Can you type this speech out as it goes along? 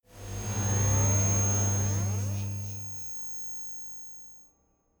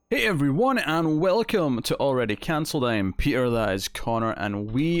Hey everyone, and welcome to Already Cancelled. I'm Peter, that is Connor,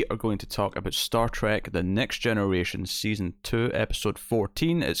 and we are going to talk about Star Trek The Next Generation Season 2, Episode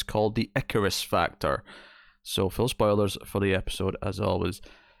 14. It's called The Icarus Factor. So, full spoilers for the episode, as always.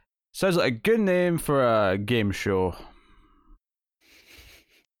 Sounds like a good name for a game show.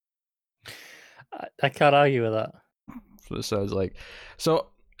 I can't argue with that. That's what it sounds like. So,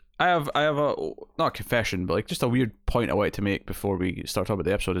 I have a, not a confession, but like just a weird point I wanted to make before we start talking about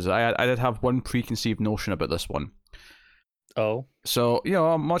the episode, is I did have one preconceived notion about this one. Oh. So,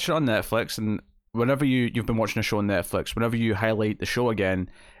 I'm watching it on Netflix, and whenever you've been watching a show on Netflix, whenever you highlight the show again,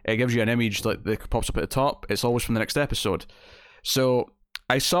 it gives you an image that pops up at the top. It's always from the next episode. So,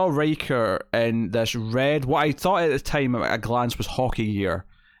 I saw Riker in this red, what I thought at the time at a glance was hockey gear.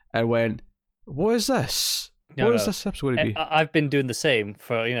 I went, what is this? What is this episode going to be? I've been doing the same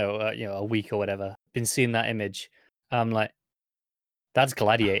for a week or whatever. Been seeing that image. I'm like, that's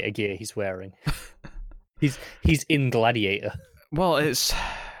Gladiator gear he's wearing. he's in Gladiator. Well, it's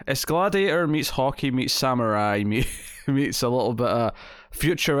Gladiator meets hockey meets samurai meets a little bit of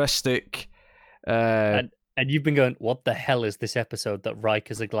futuristic. And you've been going, what the hell is this episode that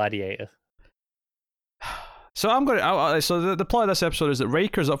Riker's a gladiator? So so the plot of this episode is that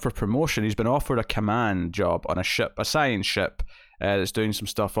Riker's up for promotion. He's been offered a command job on a ship, a science ship, that's doing some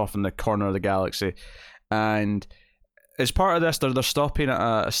stuff off in the corner of the galaxy. And as part of this, they're stopping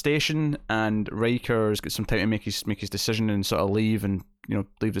at a station, and Riker's got some time to make his decision and sort of leave and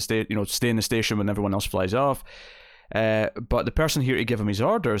leave the state, stay in the station when everyone else flies off. But the person here to give him his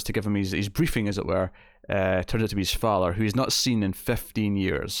orders, to give him his briefing, as it were, turned out to be his father, who he's not seen in 15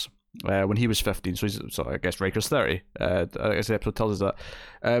 years. When he was 15, so I guess Riker's 30. I guess the episode tells us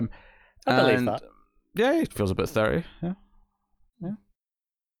that. I believe that. Yeah, he feels about 30. Yeah.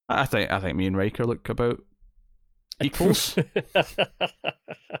 I think me and Riker look about equals.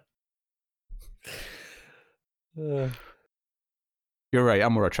 You're right.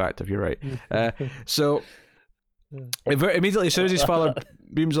 I'm more attractive. You're right. So immediately, as soon as his father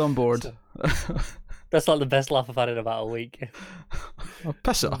beams on board. That's like the best laugh I've had in about a week. Oh,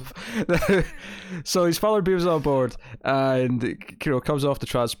 piss off. So his father beams on board and comes off the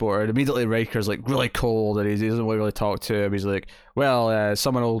transporter, and immediately Riker's like really cold, and he doesn't want to really talk to him. He's like, well,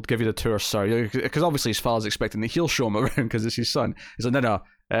 someone will give you the tour, sir, because obviously his father's expecting that he'll show him around because it's his son. He's like, no,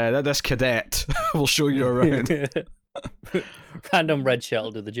 this cadet will show you around. Random red shirt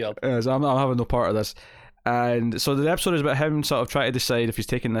will do the job. So I'm having no part of this. And so the episode is about him sort of trying to decide if he's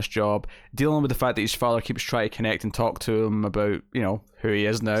taking this job, dealing with the fact that his father keeps trying to connect and talk to him about, who he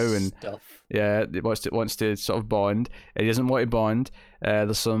is now, and stuff. Yeah, he wants to sort of bond. He doesn't want to bond.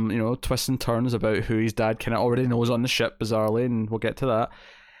 There's some, twists and turns about who his dad kind of already knows on the ship, bizarrely, and we'll get to that.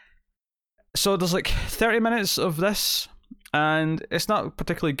 So there's like 30 minutes of this, and it's not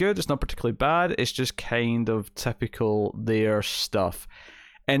particularly good, it's not particularly bad, it's just kind of typical their stuff.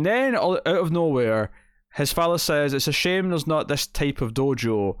 And then, out of nowhere, his father says it's a shame there's not this type of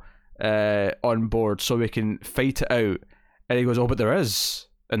dojo on board so we can fight it out. And he goes, oh, but there is.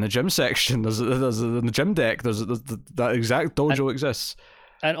 In the gym section, there's in the gym deck, there's that exact dojo exists.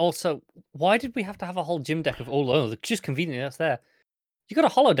 And also, why did we have to have a whole gym deck of just conveniently that's there? You got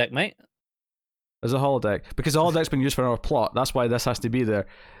a holodeck, mate. There's a holodeck. Because the holodeck's been used for our plot. That's why this has to be there.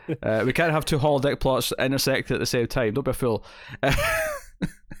 We can't have two holodeck plots intersect at the same time. Don't be a fool.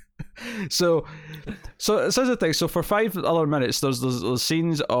 So this is the thing. So for 5 other minutes, there's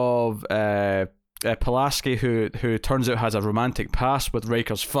scenes of Pulaski, who turns out has a romantic past with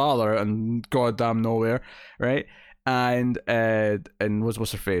Riker's father, and goddamn nowhere, right? And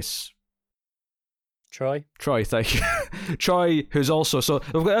what's her face? Troy, thank you. Troy, who's also, so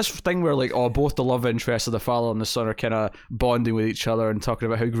we've got this thing where like, both the love interests of the father and the son are kind of bonding with each other and talking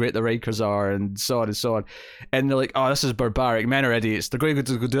about how great the Rikers are and so on and so on. And they're like, this is barbaric. Men are idiots. They're going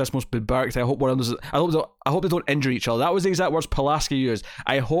to go do this most barbaric thing. I hope one of them. I hope they don't injure each other. That was the exact words Pulaski used.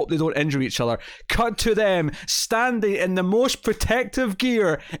 I hope they don't injure each other. Cut to them standing in the most protective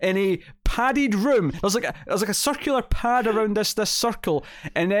gear in a padded room. There's like a circular pad around this circle,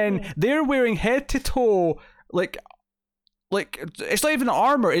 and then they're wearing head to toe like it's not even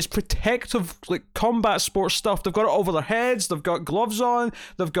armor, it's protective, like combat sports stuff. They've got it over their heads, they've got gloves on,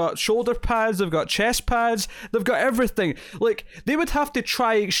 they've got shoulder pads, they've got chest pads, they've got everything. Like, they would have to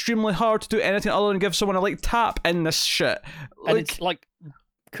try extremely hard to do anything other than give someone a tap in this shit. And it's like,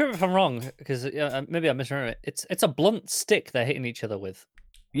 correct me if I'm wrong, because maybe I misremember it. It's a blunt stick they're hitting each other with.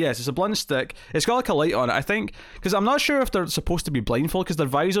 Yes, it's a blunt stick. It's got like a light on it, I think, because I'm not sure if they're supposed to be blindfolded because their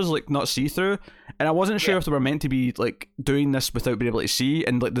visors like not see through, and I wasn't sure if they were meant to be like doing this without being able to see,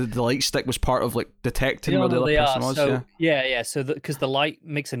 and like the light stick was part of like detecting where the other person was. So, yeah. So because the light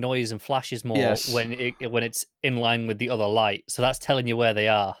makes a noise and flashes more when it's in line with the other light, so that's telling you where they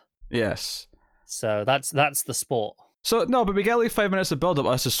are. Yes. So that's the sport. So, no, but we get like 5 minutes of build-up.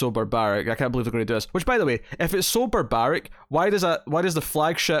 Oh, this is so barbaric. I can't believe they're going to do this. Which, by the way, if it's so barbaric, why does the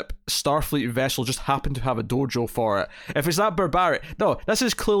flagship Starfleet vessel just happen to have a dojo for it? If it's that barbaric... No, this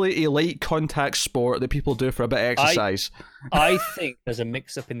is clearly a light contact sport that people do for a bit of exercise. I think there's a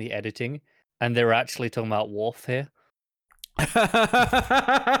mix-up in the editing, and they're actually talking about Worf here.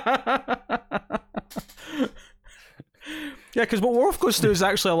 Yeah, because what Worf goes through is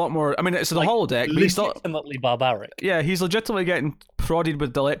actually a lot more... I mean, it's the holodeck, but he's legitimately barbaric. Yeah, he's legitimately getting prodded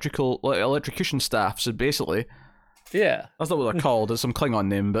with electrocution staffs, basically. Yeah. That's not what they're called. It's some Klingon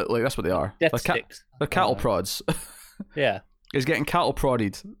name, but like that's what they are. Death sticks. They're cattle prods. Yeah. He's getting cattle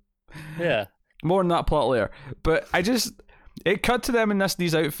prodded. Yeah. More on that plot later. But it cut to them in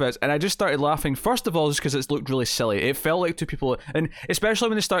these outfits, and I just started laughing. First of all, just because it looked really silly. It felt like two people, and especially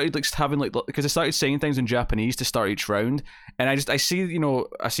when they started like having like because they started saying things in Japanese to start each round, and I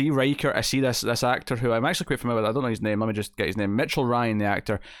see Riker, I see this actor who I'm actually quite familiar with. I don't know his name. Let me just get his name. Mitchell Ryan, the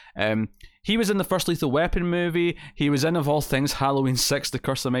actor. He was in the first Lethal Weapon movie. He was in, of all things, Halloween 6, The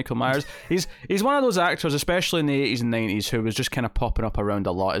Curse of Michael Myers. He's one of those actors, especially in the 80s and 90s, who was just kind of popping up around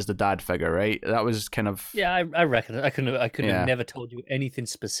a lot as the dad figure, right? That was kind of... Yeah, I reckon. I couldn't have never told you anything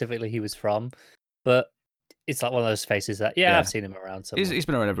specifically he was from, but it's like one of those faces that, I've seen him around somewhere. He's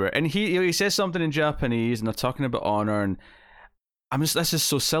been around everywhere. And he says something in Japanese, and they're talking about honor, and this is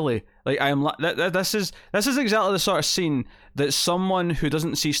so silly. Like this is exactly the sort of scene that someone who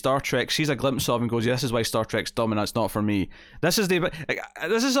doesn't see Star Trek sees a glimpse of and goes, "Yeah, this is why Star Trek's dumb and that's not for me." This is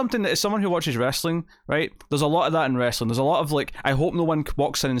something that as someone who watches wrestling, right? There's a lot of that in wrestling. There's a lot of like, I hope no one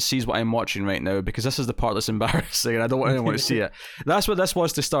walks in and sees what I'm watching right now because this is the part that's embarrassing and I don't want anyone to see it. That's what this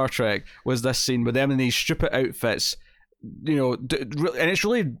was to Star Trek, was this scene with them in these stupid outfits. You know, and it's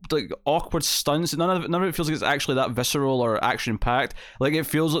really like awkward stunts. None of it feels like it's actually that visceral or action packed. Like it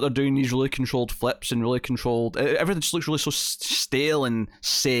feels like they're doing these really controlled flips and really controlled. Everything just looks really so stale and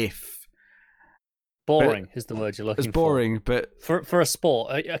safe. Boring is the word you're looking for. It's boring, but for a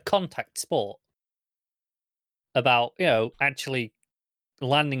sport, a contact sport, about actually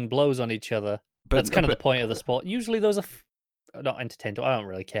landing blows on each other. That's kind of the point of the sport. Usually those are not entertained. I don't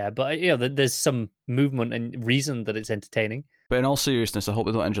really care, but there's some movement and reason that it's entertaining. But in all seriousness, I hope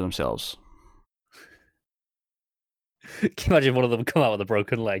they don't injure themselves. Can you imagine one of them come out with a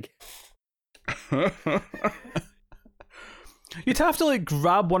broken leg? You'd have to like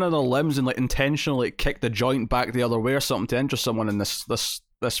grab one of the limbs and like intentionally kick the joint back the other way or something to injure someone in this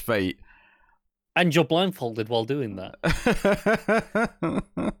fight. And you're blindfolded while doing that.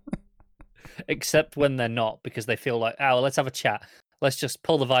 Except when they're not, because they feel like, let's have a chat. Let's just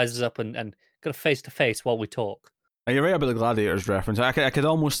pull the visors up and go face to face while we talk. You're right about the Gladiators reference. I could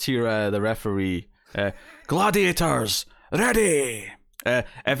almost hear the referee, Gladiators, ready!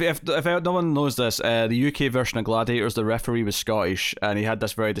 If no one knows this, the UK version of Gladiators, the referee was Scottish, and he had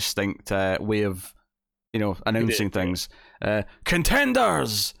this very distinct way of, announcing things.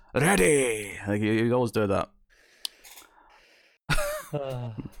 Contenders, ready! Like, he'd always do that.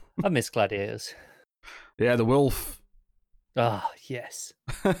 I miss Gladiators. Yeah, the wolf. Ah, yes.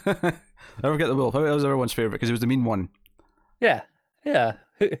 I never get the wolf. That was everyone's favourite because he was the mean one. Yeah.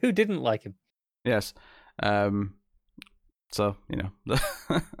 Who didn't like him? Yes. So, I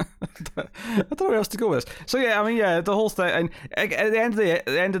don't know where else to go with this. So the whole thing, and at the end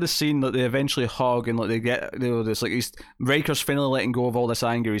of the scene, like they eventually hug and like they get this like Riker's finally letting go of all this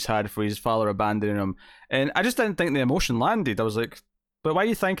anger he's had for his father abandoning him, and I just didn't think the emotion landed. I was like, but why are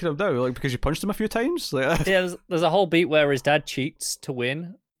you thanking him now? Like because you punched him a few times? Like, yeah, there's a whole beat where his dad cheats to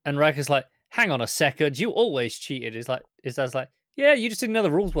win, and Riker's like, "Hang on a second, you always cheated." His dad's like, "Yeah, you just didn't know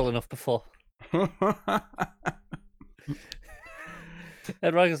the rules well enough before."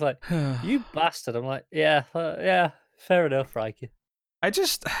 And Riker's like, "You bastard!" I'm like, "Yeah, fair enough, Riker." I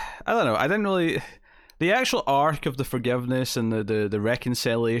don't know. I didn't really. The actual arc of the forgiveness and the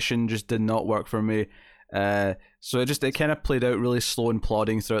reconciliation just did not work for me. So it kind of played out really slow and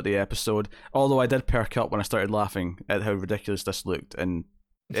plodding throughout the episode. Although I did perk up when I started laughing at how ridiculous this looked, and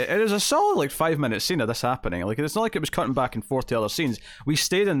it was a solid 5-minute scene of this happening. Like it's not like it was cutting back and forth to other scenes. We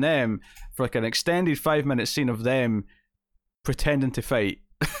stayed in them for like an extended 5-minute scene of them pretending to fight.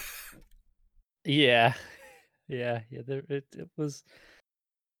 Yeah. It was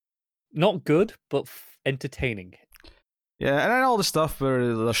not good, but entertaining. Yeah, and then all the stuff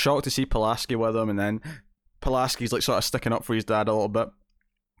where they're shocked to see Pulaski with him, and then Pulaski's like sort of sticking up for his dad a little bit.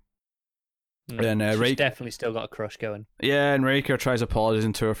 And she's definitely still got a crush going. Yeah, and Riker tries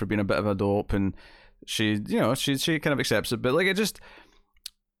apologizing to her for being a bit of a dope, and she kind of accepts it, but like it just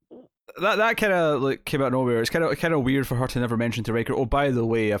that kind of like came out of nowhere. It's kind of weird for her to never mention to Riker, oh, by the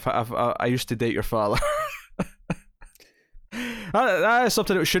way, I used to date your father. That is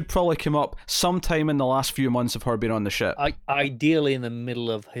something that should probably come up sometime in the last few months of her being on the ship. Ideally in the middle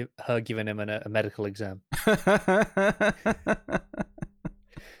of her giving him a medical exam.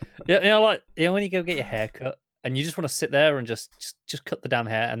 Yeah, like when you go get your hair cut and you just want to sit there and just cut the damn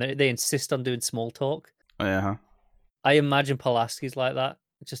hair, and they insist on doing small talk. Yeah. I imagine Pulaski's like that.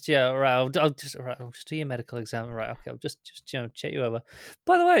 Just right, I'll just do your medical exam. Right, okay, I'll just check you over.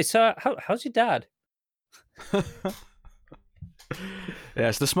 By the way, so how's your dad?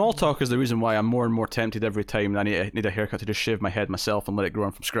 Yes, the small talk is the reason why I'm more and more tempted every time I need a haircut to just shave my head myself and let it grow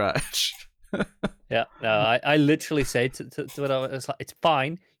on from scratch. Yeah, no, I literally say to whatever, it's like, it's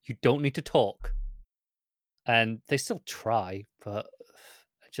fine, you don't need to talk. And they still try, but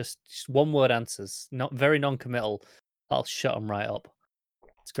just one word answers, not very non-committal. I'll shut them right up.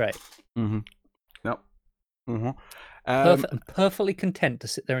 It's great. Mm-hmm. Yep. Mm-hmm. I'm perfectly content to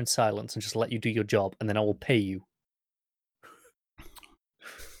sit there in silence and just let you do your job, and then I will pay you.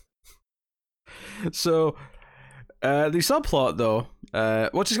 So, the subplot though,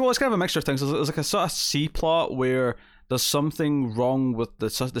 it's kind of a mixture of things. There's like a sort of C plot where there's something wrong with the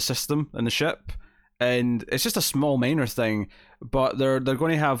system in the ship, and it's just a small minor thing, but they're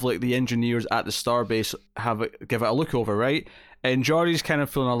going to have like the engineers at the starbase give it a look over, right? And Geordi's kind of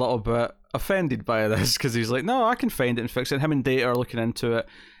feeling a little bit offended by this because he's like, no, I can find it and fix it. Him and Data are looking into it,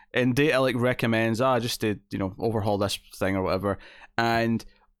 and Data like recommends, just to overhaul this thing or whatever. And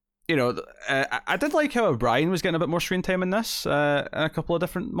I did like how O'Brien was getting a bit more screen time in this in a couple of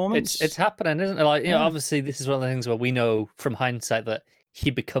different moments. It's happening, isn't it? Like, obviously this is one of the things where we know from hindsight that he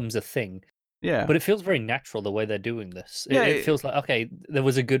becomes a thing. Yeah. But it feels very natural the way they're doing this. It feels like, okay, there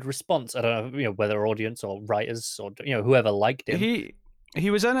was a good response. I don't know, whether audience or writers or whoever liked him. He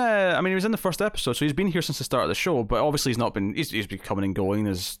was in he was in the first episode, so he's been here since the start of the show, but obviously he's been coming and going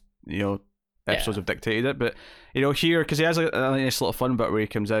as, episodes have dictated it, but here, because he has a nice little fun bit where he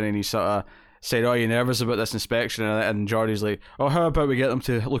comes in and he sort of said, "Oh, you nervous about this inspection?" And Geordi's like, "Oh, how about we get them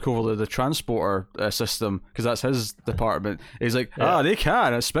to look over the transporter system, because that's his department." And he's like, they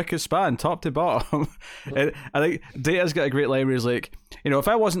can. It's spick and span, top to bottom. And I think Data's got a great line where he's like, if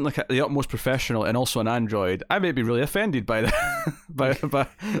I wasn't like the utmost professional and also an android, I may be really offended by that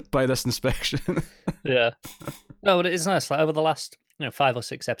by this inspection. Yeah. No, but it's nice. Like over the last 5 or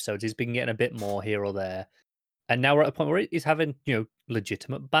 6 episodes, he's been getting a bit more here or there, and now we're at a point where he's having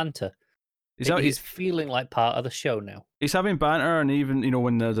legitimate banter. He's feeling like part of the show now. He's having banter, and even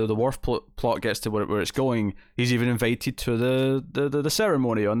when the Worf plot gets to where it's going, he's even invited to the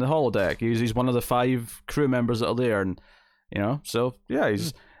ceremony on the holodeck. He's one of the 5 crew members that are there, and so yeah,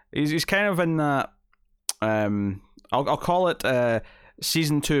 he's kind of in that. I'll call it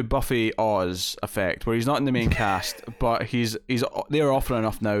season 2 Buffy Oz effect, where he's not in the main cast, but he's there often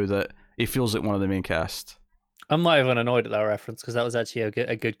enough now that he feels like one of the main cast. I'm not even annoyed at that reference, because that was actually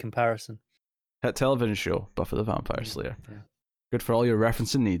a good comparison. Hit television show, Buffy the Vampire Slayer. Yeah. Good for all your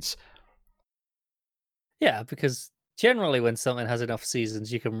referencing needs. Yeah, because generally when something has enough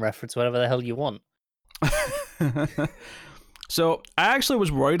seasons, you can reference whatever the hell you want. So, I actually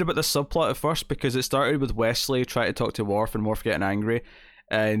was worried about this subplot at first, because it started with Wesley trying to talk to Worf and Worf getting angry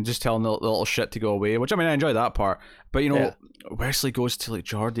and just telling the little shit to go away, which, I enjoyed that part. But, Wesley goes to, like,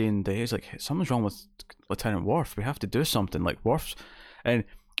 Geordi and he's like, hey, something's wrong with Lieutenant Worf. We have to do something. Like, Worf's... And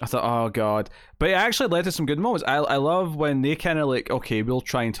I thought, oh, God. But it actually led to some good moments. I love when they kind of like, okay, we'll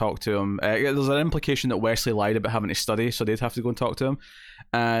try and talk to him. There's an implication that Wesley lied about having to study, so they'd have to go and talk to him.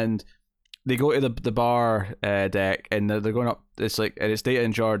 And they go to the bar deck, and they're going up. It's like, and it's Data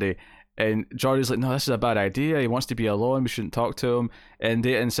and Geordi. And Geordi's like, no, this is a bad idea. He wants to be alone. We shouldn't talk to him. And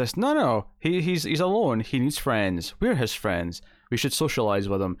Data insists, no, he's alone. He needs friends. We're his friends. We should socialize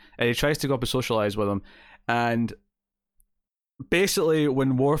with him. And he tries to go up and socialize with him. And basically,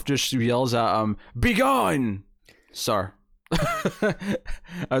 when Worf just yells at him, "Be gone, sir!" I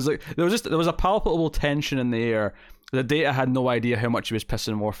was like, there was a palpable tension in the air. The Data had no idea how much he was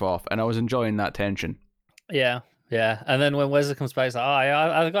pissing Worf off, and I was enjoying that tension. Yeah. And then when Wesley comes back, he's like,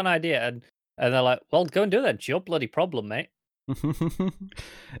 "Oh, I've got an idea," and they're like, "Well, go and do that. It's your bloody problem, mate."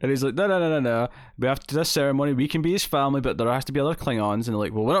 And he's like, no. We have to do this ceremony. We can be his family, but there has to be other Klingons. And they're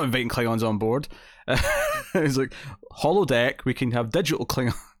like, well, we're not inviting Klingons on board. He's like, holodeck, we can have digital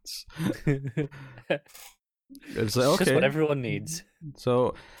Klingons. It's like, okay. Just what everyone needs.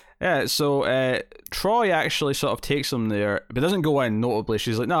 So, yeah, so Troy actually sort of takes him there, but doesn't go in, notably.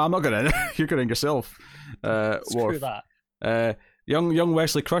 She's like, no, I'm not going in. You're going in yourself. Screw that. Young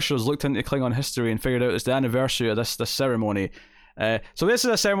Wesley Crusher's looked into Klingon history and figured out it's the anniversary of this ceremony. So this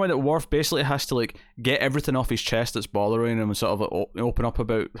is a ceremony that Worf basically has to like get everything off his chest that's bothering him and sort of open up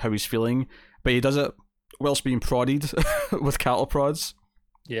about how he's feeling, but he does it whilst being prodded with cattle prods.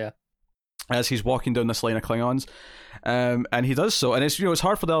 Yeah. As he's walking down this line of Klingons, and he does so, and it's it's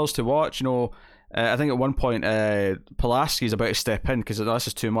hard for the others to watch. I think at one point Pulaski's about to step in because this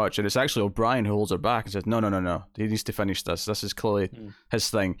is too much, and it's actually O'Brien who holds her back and says, No, he needs to finish this. This is clearly his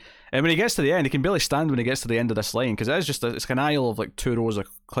thing. And when he gets to the end, he can barely stand when he gets to the end of this line because it's just it's an aisle of like 2 rows of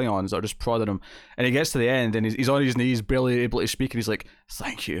Klingons that are just prodding him, and he gets to the end and he's on his knees, barely able to speak, and he's like,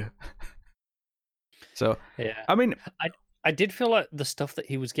 "Thank you." So yeah, I mean, I did feel like the stuff that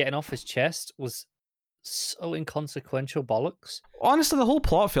he was getting off his chest was so inconsequential bollocks. Honestly, the whole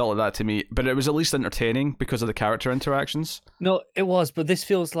plot felt like that to me, but it was at least entertaining because of the character interactions. No, it was, but this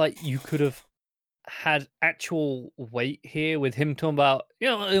feels like you could have had actual weight here with him talking about,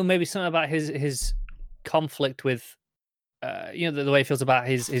 maybe something about his conflict with, the way he feels about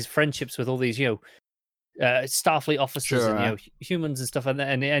his friendships with all these, Starfleet officers and humans and stuff, and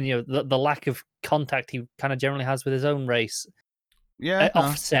the lack of contact he kind of generally has with his own race. Yeah,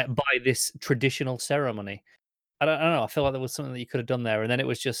 offset by this traditional ceremony. I don't know. I feel like there was something that you could have done there, and then it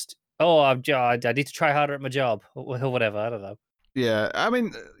was just, I need to try harder at my job, or whatever. I don't know. Yeah, I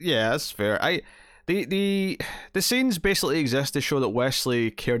mean, yeah, that's fair. The scenes basically exist to show that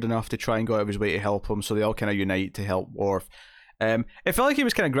Wesley cared enough to try and go out of his way to help him, so they all kind of unite to help Worf. It felt like he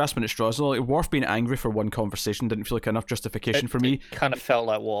was kind of grasping at straws. Like Worf being angry for one conversation didn't feel like enough justification for me. It kind of felt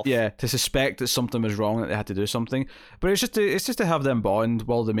like Worf. Yeah, to suspect that something was wrong, that they had to do something. But it's just to have them bond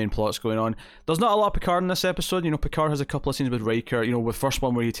while the main plot's going on. There's not a lot of Picard in this episode. Picard has a couple of scenes with Riker. With the first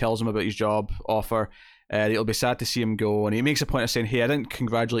one where he tells him about his job offer. It'll be sad to see him go, and he makes a point of saying, "Hey, I didn't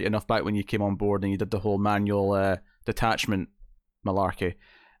congratulate you enough back when you came on board and you did the whole manual detachment malarkey."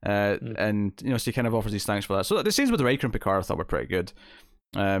 And so he kind of offers these thanks for that. So the scenes with Riker and Picard I thought were pretty good.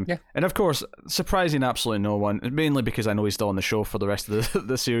 And of course, surprising absolutely no one, mainly because I know he's still on the show for the rest of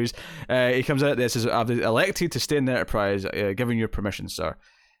the series. He comes out there and says, "I've elected to stay in the Enterprise, given your permission, sir."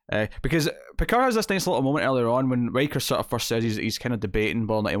 Because Picard has this nice little moment earlier on when Riker sort of first says he's kind of debating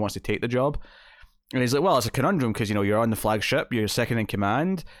whether or not he wants to take the job. And he's like, well, it's a conundrum because, you're on the flagship, you're second in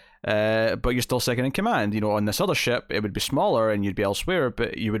command, but you're still second in command. On this other ship, it would be smaller and you'd be elsewhere,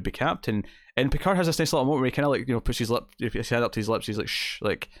 but you would be captain. And Picard has this nice little moment where he kind of like, puts his hand up to his lips, he's like, shh,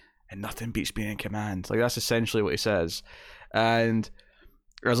 like, and nothing beats being in command. Like, that's essentially what he says. And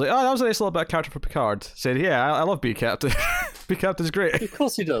I was like, oh, that was a nice little bit of character for Picard. Said, yeah, I love being captain. Being captain's great. Of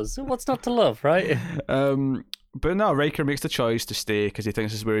course he does. What's not to love, right? But no, Riker makes the choice to stay because he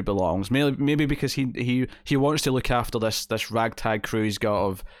thinks this is where he belongs. Maybe because he wants to look after this ragtag crew he's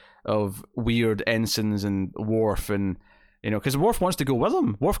got of weird ensigns and Worf, and because Worf wants to go with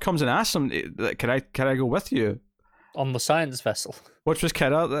him. Worf comes and asks him, "Can I go with you?" On the science vessel, which was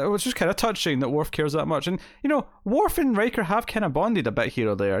kind of touching that Worf cares that much. And Worf and Riker have kind of bonded a bit here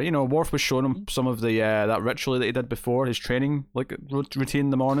or there. Worf was showing him some of the that ritual that he did before his training, like routine in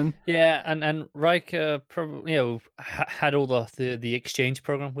the morning. Yeah, and Riker probably had all the exchange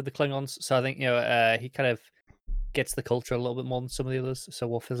program with the Klingons, so I think he kind of gets the culture a little bit more than some of the others. So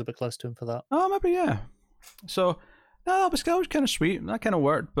Worf feels a bit close to him for that. Oh, maybe yeah. So no, that was kind of sweet. That kind of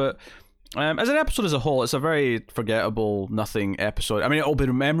worked, but. As an episode as a whole, it's a very forgettable, nothing episode. I mean, it'll be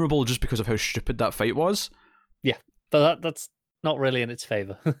memorable just because of how stupid that fight was. Yeah, but that's not really in its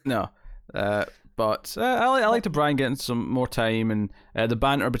favour. No. But I liked O'Brien getting some more time, and the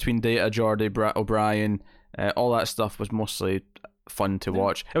banter between Data, Geordi, O'Brien, all that stuff was mostly fun to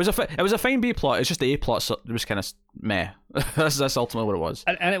watch. It was a fine B plot. It's just the A plot was kind of meh. That's ultimately what it was.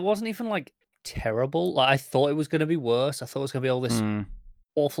 And it wasn't even like terrible. Like I thought it was going to be worse. I thought it was going to be all this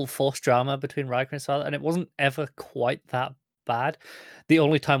awful forced drama between Riker and Sarah, and it wasn't ever quite that bad. The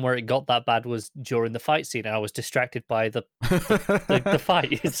only time where it got that bad was during the fight scene, and I was distracted by the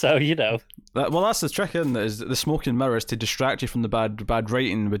fight. So well, that's the trick, isn't it? Is the smoke and mirrors to distract you from the bad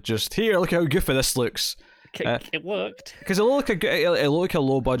writing with just here. Look how goofy this looks. It worked because it looked like a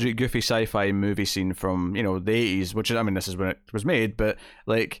low budget goofy sci-fi movie scene from the 80s, which I mean this is when it was made, but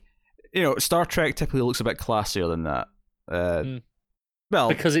like Star Trek typically looks a bit classier than that. Well,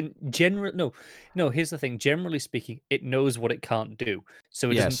 because in general, no. Here's the thing. Generally speaking, it knows what it can't do,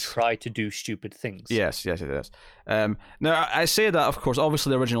 so it doesn't try to do stupid things. Yes, it is. Now I say that, of course.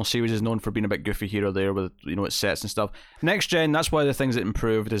 Obviously, the original series is known for being a bit goofy here or there with its sets and stuff. Next gen, that's one of the things that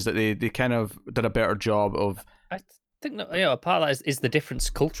improved is that they kind of did a better job of. I think that a part of that is the difference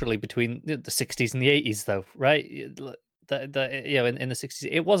culturally between the 60s and the 80s, though, right? In the 60s,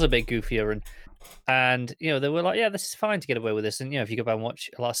 it was a bit goofier, and they were like, yeah, this is fine to get away with this. And if you go back and watch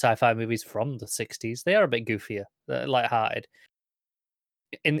a lot of sci-fi movies from the 60s, they are a bit goofier, lighthearted.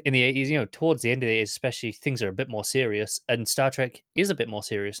 In the 80s, towards the end of the 80s, especially, things are a bit more serious, and Star Trek is a bit more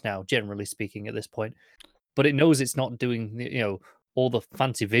serious now, generally speaking, at this point. But it knows it's not doing, all the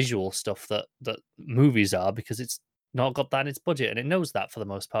fancy visual stuff that movies are, because it's not got that in its budget, and it knows that for the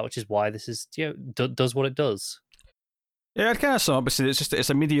most part, which is why this is does what it does. Yeah, I'd kind of sum up and say it's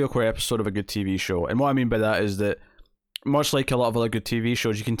a mediocre episode of a good TV show, and what I mean by that is that, much like a lot of other good TV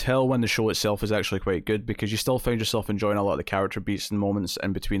shows, you can tell when the show itself is actually quite good because you still find yourself enjoying a lot of the character beats and moments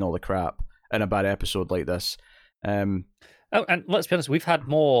in between all the crap in a bad episode like this. Oh, and let's be honest, we've had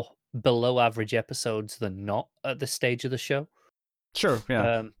more below average episodes than not at this stage of the show. Sure,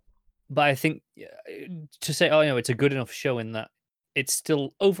 yeah. But I think to say, it's a good enough show in that it's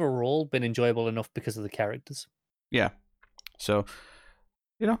still overall been enjoyable enough because of the characters. Yeah. So,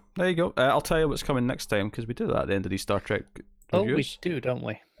 there you go. I'll tell you what's coming next time because we do that at the end of these Star Trek reviews. Oh, we do, don't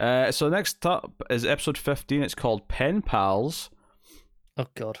we? So next up is episode 15. It's called Pen Pals. Oh,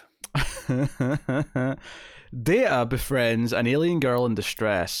 God. Data befriends an alien girl in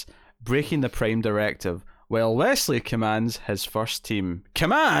distress, breaking the Prime Directive, while Wesley commands his first team.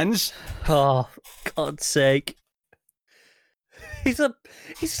 Commands? Oh, God's sake. He's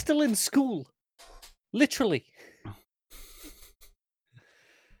still in school. Literally.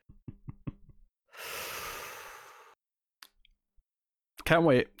 Can't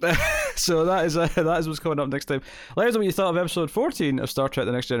wait. So that is what's coming up next time. Let us know what you thought of episode 14 of Star Trek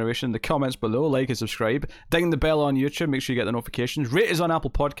The Next Generation in the comments below. Like and subscribe. Ding the bell on YouTube. Make sure you get the notifications. Rate us on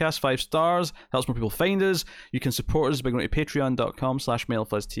Apple Podcasts 5 stars. Helps more people find us. You can support us by going to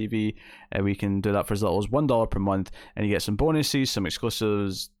patreon.com/MailFuzzTV. We can do that for as little as $1 per month, and you get some bonuses, some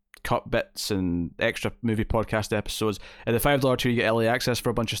exclusives, cut bits and extra movie podcast episodes. At the $5 tier, you get early access for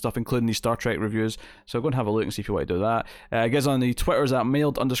a bunch of stuff, including these Star Trek reviews. So go and have a look and see if you want to do that. Get on the Twitters at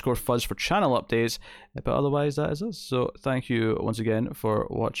mailed_fuzz for channel updates. But otherwise, that is us. So thank you once again for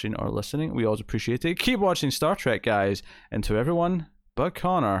watching or listening. We always appreciate it. Keep watching Star Trek, guys. And to everyone but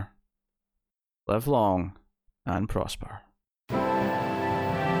Connor, live long and prosper.